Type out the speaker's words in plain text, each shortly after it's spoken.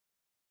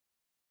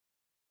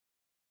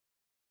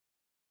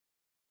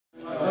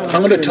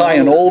I'm going to tie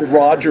an old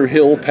Roger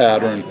Hill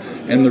pattern,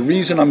 and the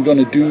reason I'm going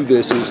to do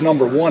this is,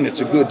 number one,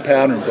 it's a good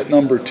pattern, but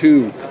number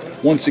two,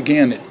 once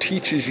again, it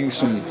teaches you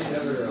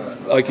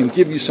I can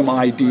give you some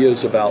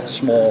ideas about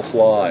small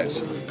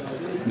flies.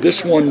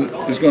 This one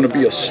is going to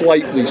be a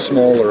slightly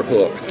smaller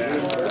hook.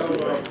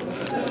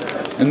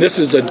 And this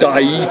is a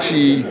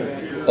Daiichi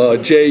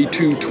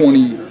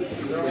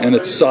J220, and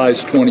it's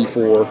size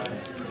 24.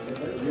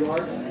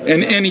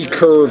 And any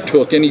curved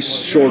hook, any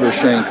shorter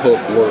shank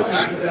hook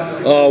works.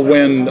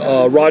 When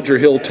Roger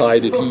Hill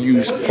tied it, he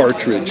used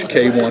Partridge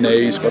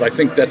K1As, but I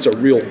think that's a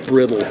real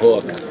brittle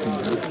hook,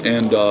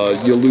 and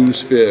you lose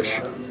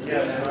fish.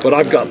 But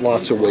I've got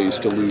lots of ways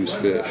to lose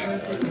fish.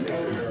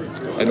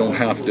 I don't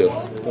have to.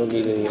 Don't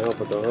need any help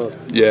with the hook.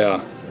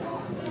 Yeah.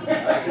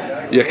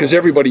 Yeah, because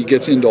everybody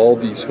gets into all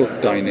these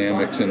hook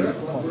dynamics, and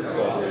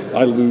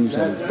I lose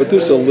them. But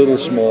this is a little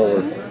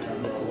smaller.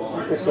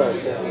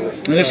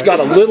 And it's got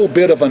a little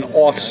bit of an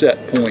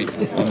offset point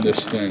on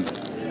this thing.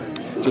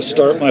 Just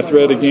start my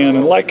thread again.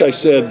 And like I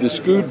said, this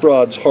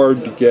Gudbrod's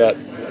hard to get.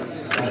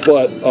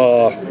 But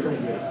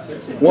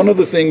one of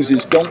the things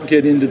is don't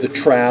get into the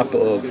trap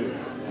of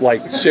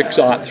like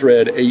 6/0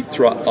 thread,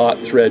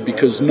 8/0 thread,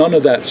 because none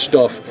of that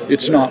stuff,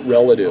 it's not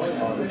relative.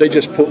 They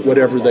just put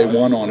whatever they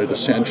want on it,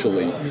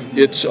 essentially.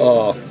 It's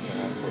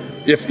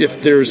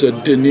if there's a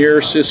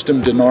denier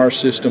system,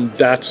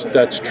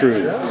 that's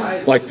true.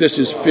 Like this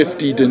is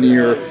 50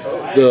 denier.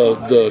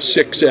 The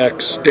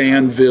 6X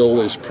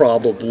Danville is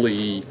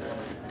probably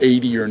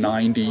 80 or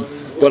 90.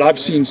 But I've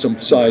seen some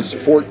size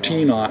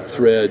 14/0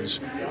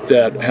 threads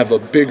that have a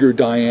bigger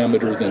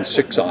diameter than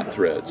 6/0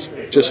 threads.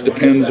 Just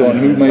depends on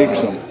who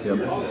makes them.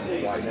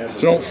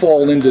 So don't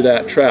fall into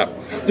that trap.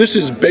 This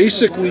is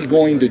basically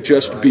going to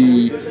just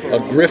be a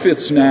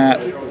Griffith's gnat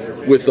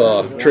with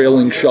a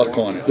trailing shuck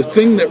on it. The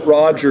thing that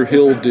Roger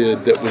Hill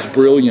did that was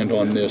brilliant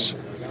on this,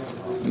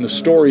 and the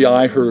story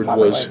I heard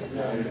was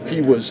he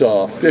was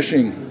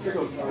fishing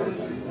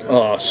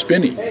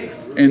spinny,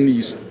 and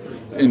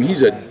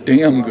he's a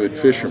damn good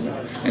fisherman.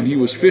 And he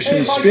was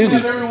fishing spinny.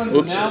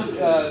 Oops.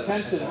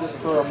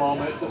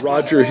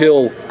 Roger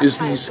Hill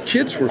these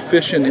kids were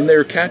fishing and they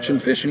were catching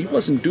fish, and he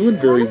wasn't doing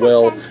very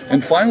well.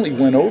 And finally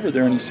went over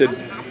there and he said,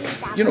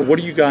 you know, what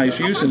are you guys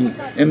using?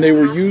 And they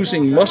were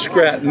using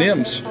muskrat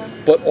nymphs,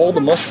 but all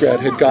the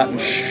muskrat had gotten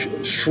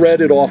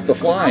shredded off the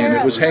fly and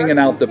it was hanging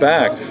out the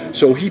back.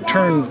 So he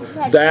turned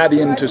that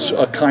into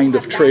a kind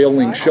of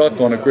trailing shuck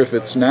on a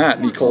Griffith's gnat,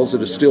 and he calls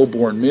it a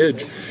stillborn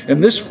midge.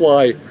 And this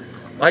fly,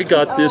 I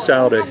got this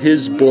out of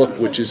his book,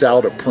 which is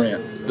out of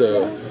print,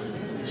 the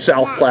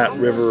South Platte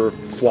River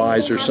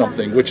Flies or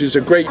something, which is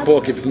a great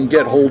book if you can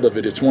get hold of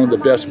it. It's one of the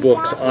best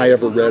books I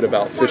ever read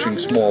about fishing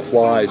small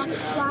flies.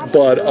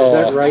 But is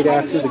that right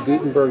after the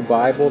Gutenberg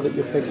Bible that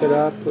you picked it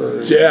up?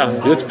 Or?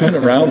 Yeah, it's been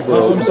around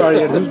for I'm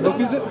sorry, whose book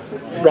is it?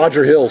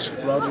 Roger Hill's.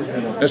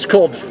 It's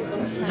called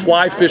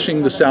Fly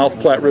Fishing the South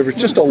Platte River. It's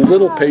just a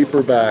little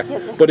paperback,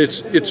 but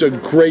it's a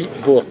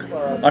great book.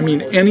 I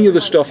mean, any of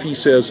the stuff he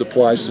says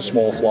applies to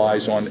small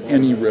flies on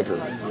any river.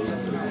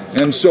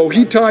 And so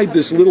he tied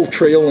this little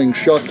trailing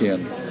shuck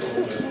in.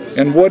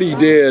 And what he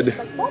did,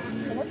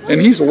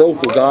 and he's a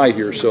local guy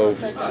here, so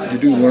you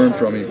do learn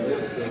from him.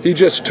 He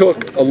just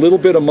took a little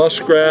bit of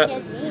muskrat,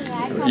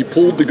 he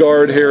pulled the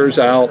guard hairs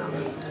out,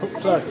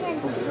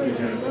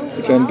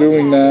 which I'm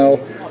doing now,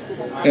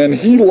 and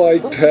he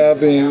liked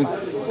having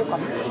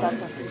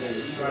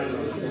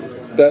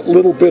that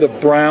little bit of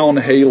brown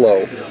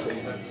halo,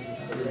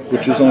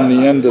 which is on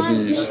the end of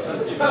these.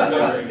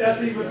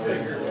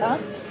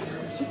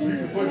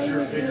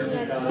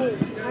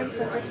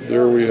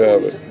 There we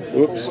have it.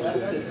 Whoops.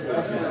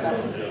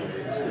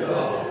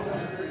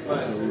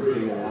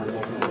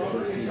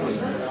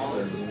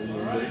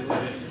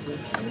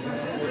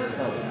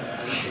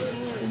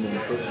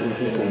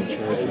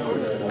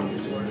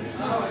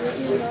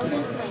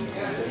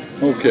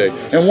 Okay,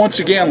 and once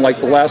again, like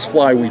the last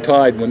fly we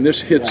tied, when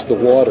this hits the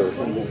water,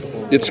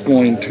 it's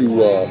going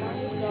to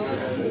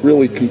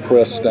really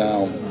compress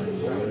down.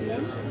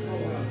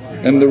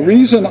 And the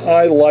reason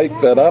I like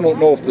that, I don't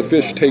know if the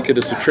fish take it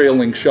as a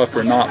trailing shuck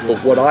or not,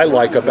 but what I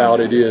like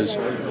about it is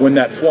when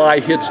that fly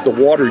hits the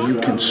water, you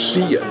can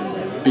see it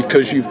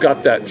because you've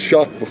got that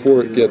shuck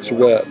before it gets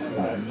wet.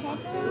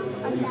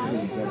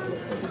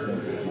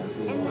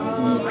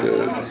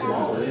 Okay,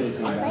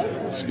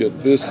 let's get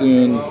this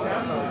in.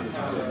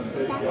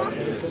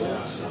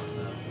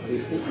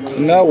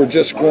 And now we're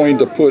just going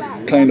to put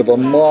kind of a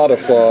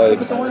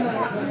modified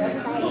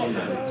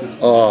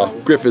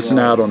Griffith's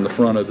gnat on the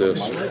front of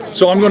this.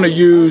 So I'm going to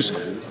use,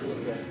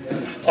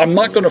 I'm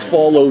not going to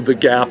follow the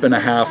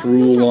 1.5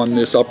 rule on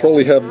this. I'll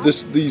probably have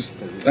these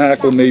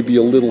hackle maybe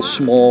a little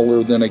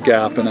smaller than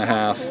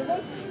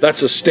 1.5.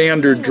 That's a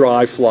standard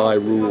dry fly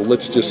rule.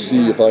 Let's just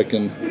see if I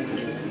can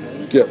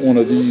get one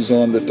of these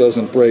on that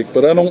doesn't break.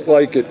 But I don't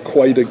like it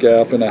quite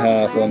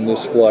 1.5 on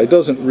this fly. It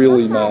doesn't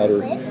really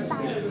matter.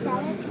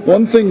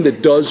 One thing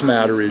that does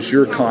matter is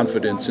your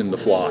confidence in the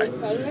fly.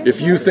 If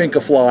you think a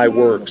fly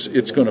works,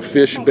 it's going to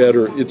fish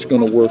better, it's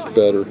going to work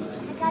better.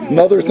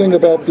 Another thing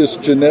about this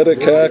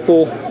genetic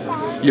hackle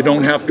You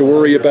don't have to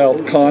worry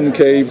about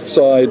concave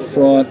side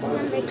front,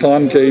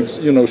 concave,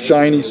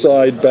 shiny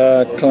side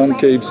back,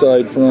 concave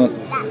side front.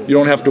 You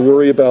don't have to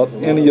worry about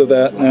any of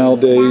that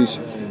nowadays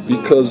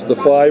because the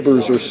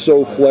fibers are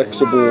so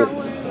flexible.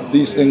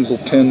 These things will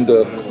tend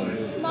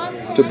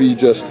to be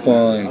just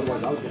fine.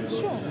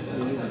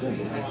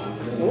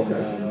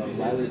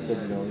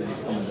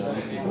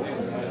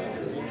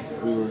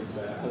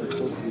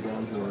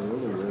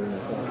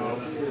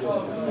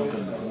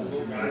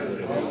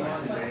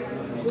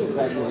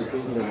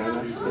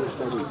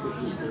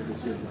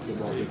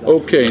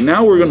 Okay,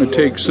 now we're going to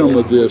take some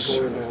of this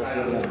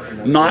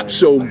not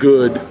so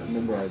good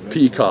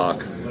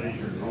peacock,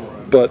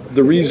 but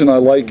the reason I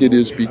like it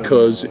is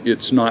because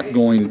it's not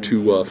going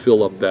to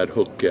fill up that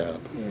hook gap.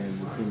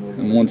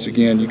 And once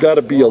again, you got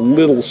to be a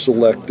little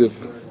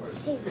selective.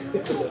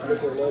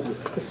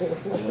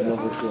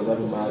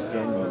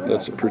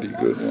 That's a pretty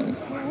good one.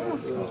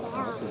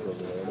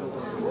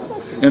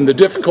 And the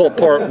difficult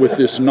part with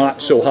this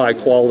not so high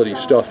quality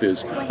stuff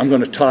is I'm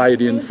going to tie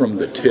it in from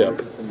the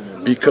tip,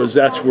 because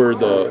that's where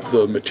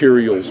the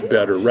material's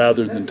better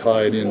rather than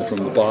tie it in from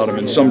the bottom,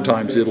 and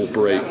sometimes it'll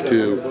break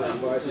too.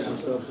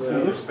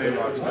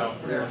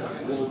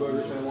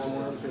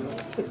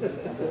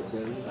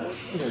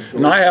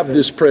 And I have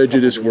this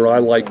prejudice where I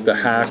like the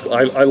hack,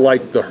 I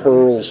like the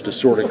hurls to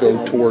sort of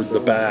go toward the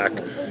back,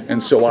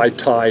 and so I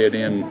tie it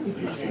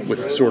in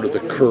with sort of the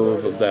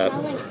curve of that.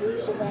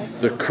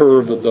 The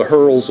curve of the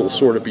hurls will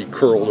sort of be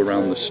curled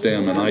around the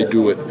stem, and I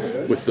do it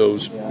with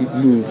those,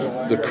 move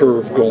the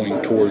curve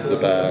going toward the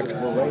back.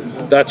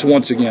 That's,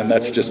 once again,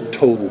 that's just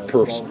total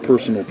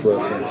personal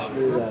preference.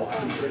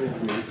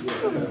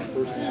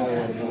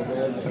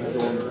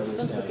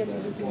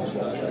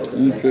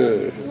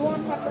 Okay.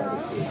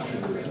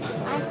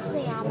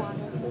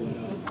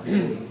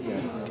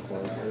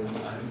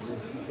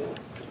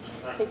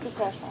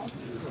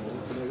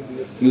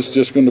 This is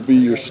just going to be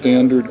your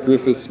standard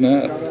Griffith's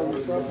knot.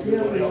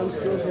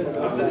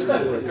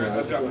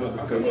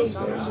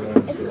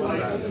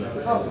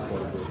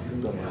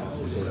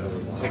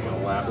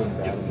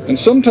 And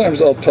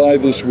sometimes I'll tie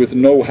this with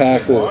no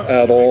hackle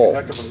at all.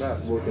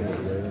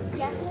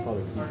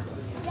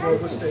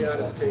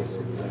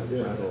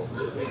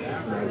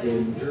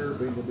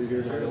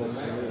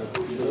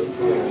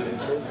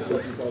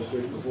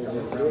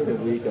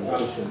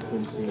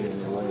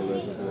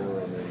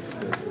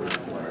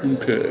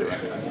 Okay.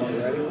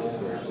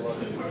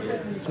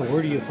 So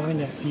where do you find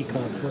that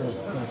peacock pearl?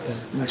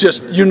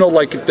 Just,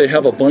 like if they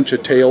have a bunch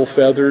of tail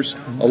feathers,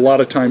 a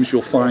lot of times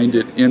you'll find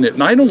it in it.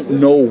 And I don't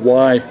know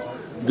why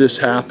this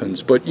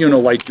happens, but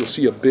like you'll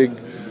see a big,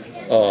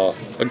 a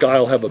guy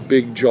will have a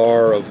big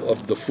jar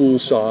of the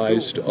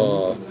full-sized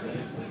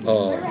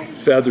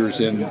feathers,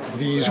 and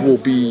these will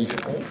be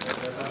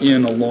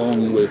in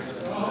along with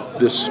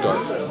this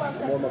stuff.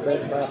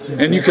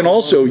 And you can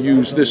also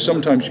use this,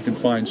 sometimes you can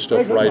find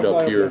stuff right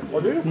up here.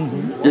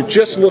 Mm-hmm. You're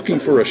just looking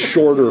for a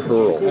shorter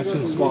hurl. I've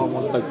seen small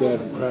ones like that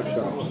in craft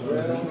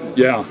shops.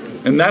 Yeah,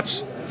 and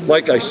that's,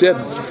 like I said,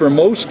 for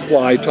most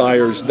fly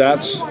tires,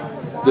 that's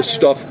the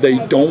stuff they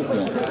don't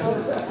want.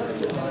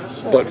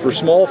 But for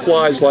small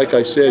flies, like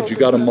I said, you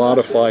got to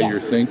modify your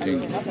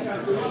thinking.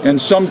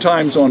 And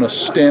sometimes on a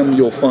stem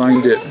you'll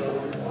find it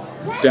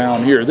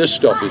down here. This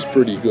stuff is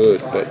pretty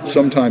good, but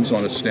sometimes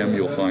on a stem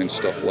you'll find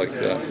stuff like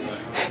that.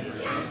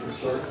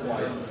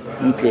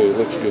 Okay,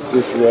 let's get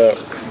this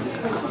wrapped.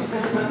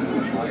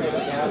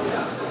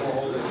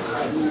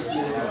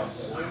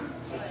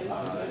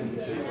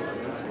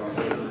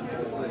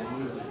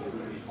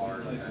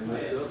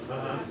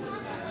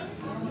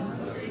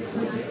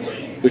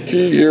 The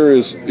key here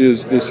is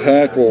this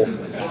hackle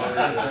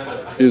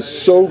is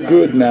so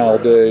good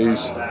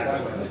nowadays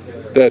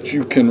that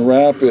you can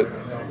wrap it,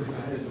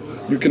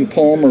 you can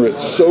palmer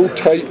it so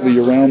tightly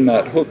around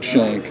that hook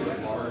shank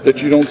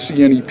that you don't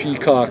see any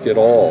peacock at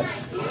all.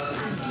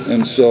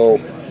 And so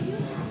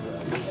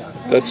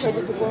that's,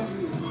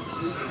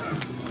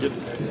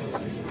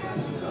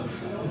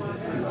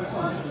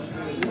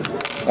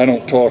 I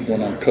don't talk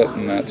when I'm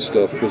cutting that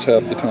stuff because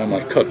half the time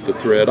I cut the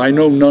thread. I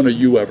know none of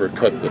you ever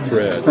cut the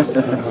thread.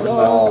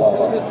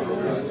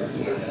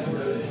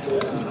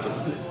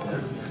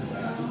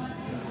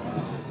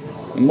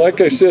 And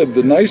like I said,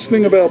 the nice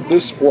thing about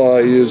this fly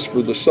is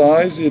for the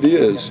size it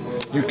is,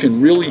 you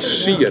can really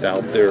see it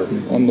out there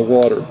on the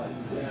water.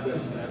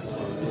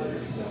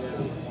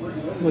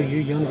 Well,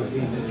 you're younger.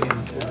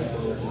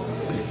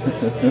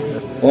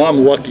 Well,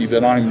 I'm lucky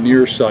that I'm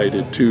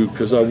nearsighted too,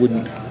 because it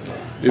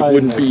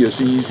wouldn't be as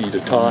easy to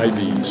tie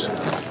these.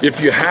 If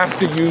you have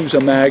to use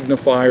a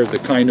magnifier, the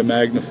kind of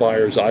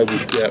magnifiers I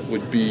would get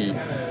would be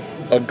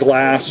a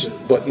glass,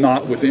 but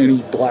not with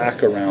any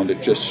black around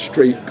it, just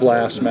straight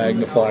glass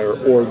magnifier,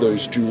 or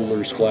those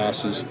jeweler's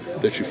glasses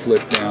that you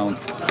flip down.